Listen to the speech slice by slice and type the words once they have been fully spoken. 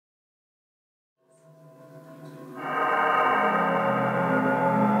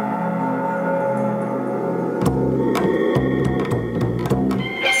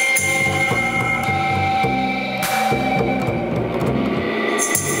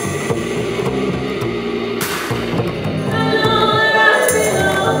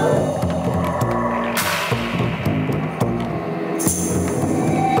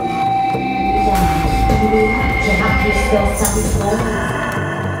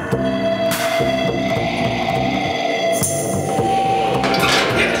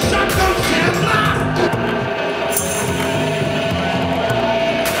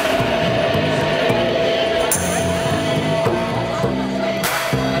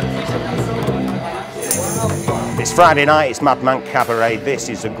It's Friday night, it's Manc Cabaret. This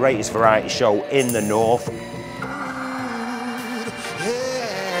is the greatest variety show in the north.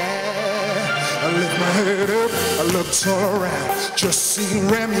 I lift my head up, I looked all around, just seen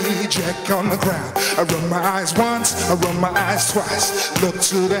Remy Jack on the ground. I run my eyes once, I run my eyes twice, look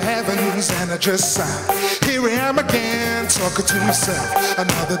to the heavens and I just sigh. Here I am again, talking to myself.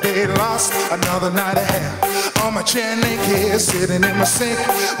 Another day lost, another night of hell. On my chair naked, sitting in my sink.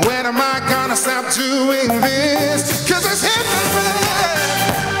 When am I gonna stop doing this? Cause it's hit me bad.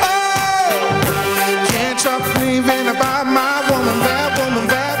 Oh, can't stop thinking about my woman, that woman,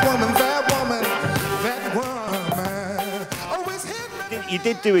 that woman, that woman, that woman. Always hit me. You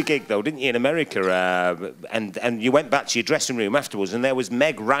did do a gig though, didn't you, in America? And you went back to your dressing room afterwards, and there was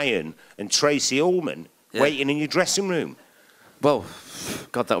Meg Ryan and Tracy Ullman waiting in your dressing room. Well,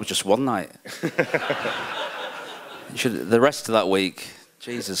 God, that was just one night. The rest of that week,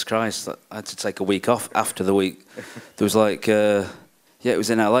 Jesus Christ, I had to take a week off after the week. There was like, yeah, it was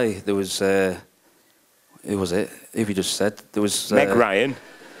in LA. There was, who was it? Who have you just said? There was... Meg Ryan,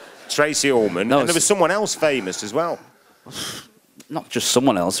 Tracy Ullman, and there was someone else famous as well. Not just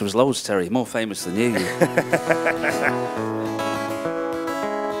someone else, there was loads, Terry, more famous than you.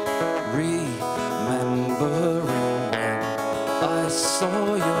 Remembering when I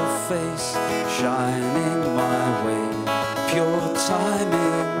saw your face shining my way, pure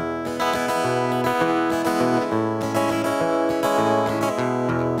timing.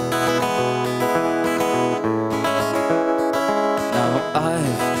 Now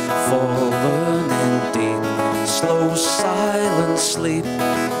I've fallen in deep, slow, silent sleep.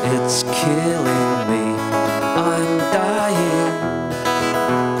 It's killing me, I'm dying.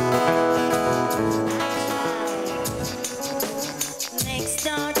 Makes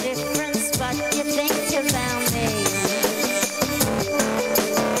no difference what you think about me.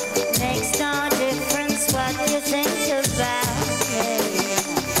 Makes no difference what you think about me.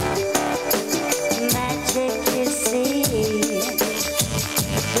 Magic you see,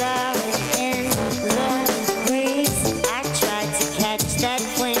 blowing in the breeze. I tried to catch that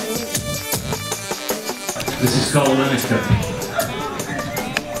wind. This is called Lineker.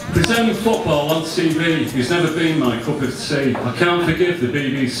 Presenting football on TV has never been my cup of tea. I can't forgive the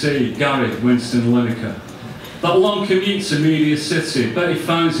BBC, Gary Winston Lineker. That long commute to Media City, bet he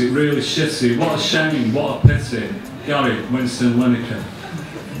finds it really shitty. What a shame, what a pity, Gary Winston Lineker.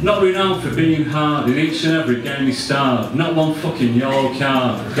 Not renowned for being hard, in each and every game he starred. Not one fucking yellow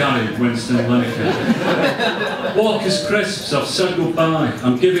card, Gary Winston Lineker. Walker's Crisps, I've said goodbye.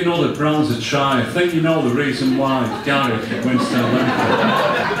 I'm giving other brands a try. I think you know the reason why, Gary Winston Lineker.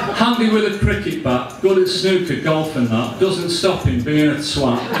 Handy with a cricket bat, good at snooker, golf and that. Doesn't stop him being a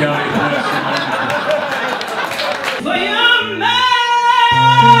twat, Gary Winston Lineker. For your mind,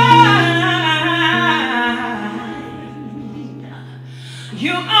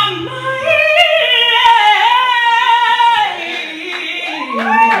 you are mine.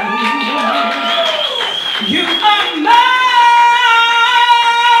 You are mine.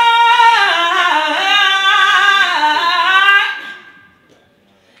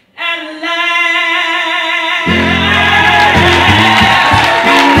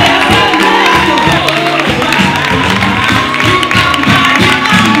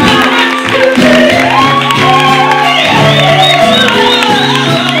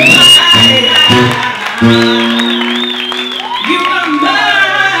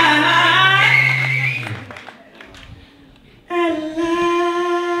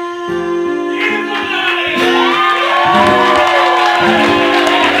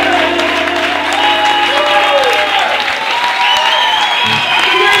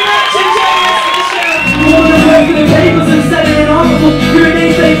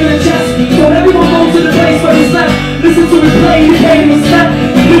 Listen to his play, he paid him a step.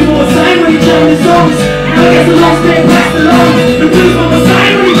 The blues on the sign when he turned his songs. Now I guess the lost man passed along. The blues on the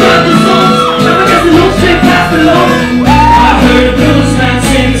sign when he turned his songs. Now I guess the lost man passed along. I heard a blues man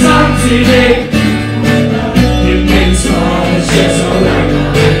sing on TV. It means all it's just alright.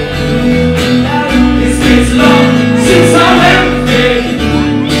 It's been so long since I left it.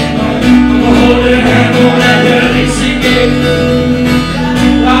 I'ma hold her hand on that dirty secret.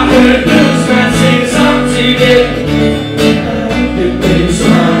 I heard a blues man sing on TV.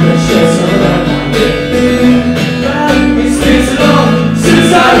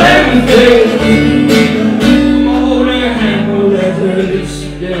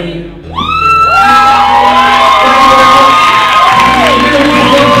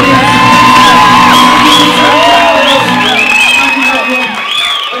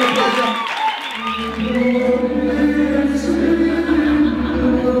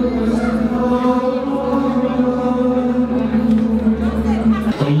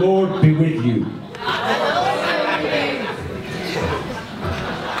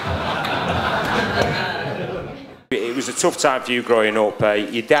 tough time for you growing up.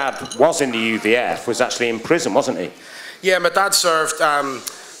 Your dad was in the UVF, was actually in prison, wasn't he? Yeah, my dad served.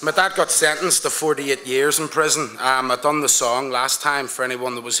 My dad got sentenced to 48 years in prison. I'd done the song last time, for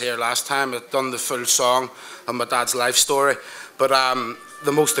anyone that was here last time. I'd done the full song of my dad's life story. But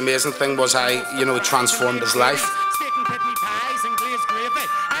the most amazing thing was you know, transformed his life. Steaking kidney pies and glazed gravy.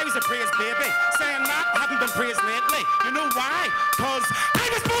 I was a praised baby, saying that I haven't been praised lately. You know why? Cause I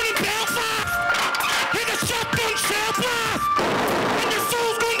was born in Belfast! In a shotgun shell blast! And your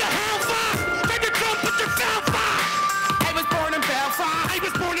soul's going to hellfast! Take a jump at your Belfast! I was born in Belfast! I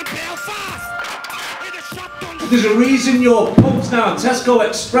was born in Belfast! In a shotgun. There's a reason your pubs now Tesco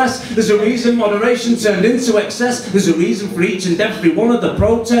Express. There's a reason moderation turned into excess. There's a reason for each and every one of the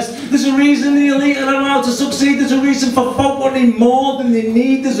protests. There's a reason the elite are allowed to succeed. There's a reason for folk wanting more than they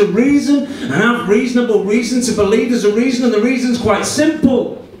need. There's a reason, and have reasonable reason to believe. There's a reason, and the reason's quite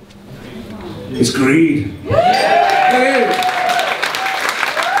simple. It's greed. Yeah.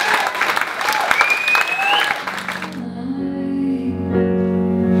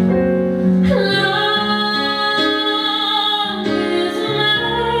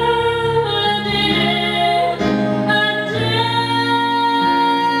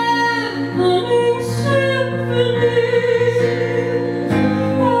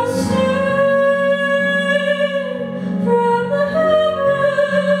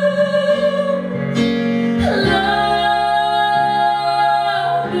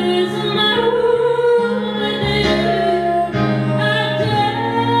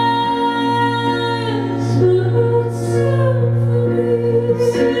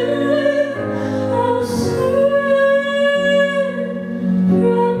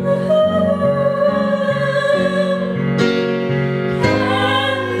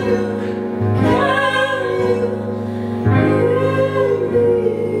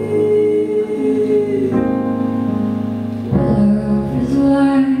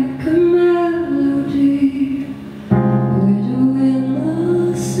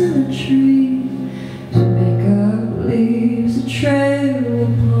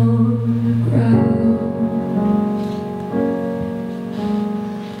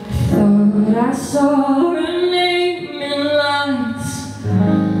 I saw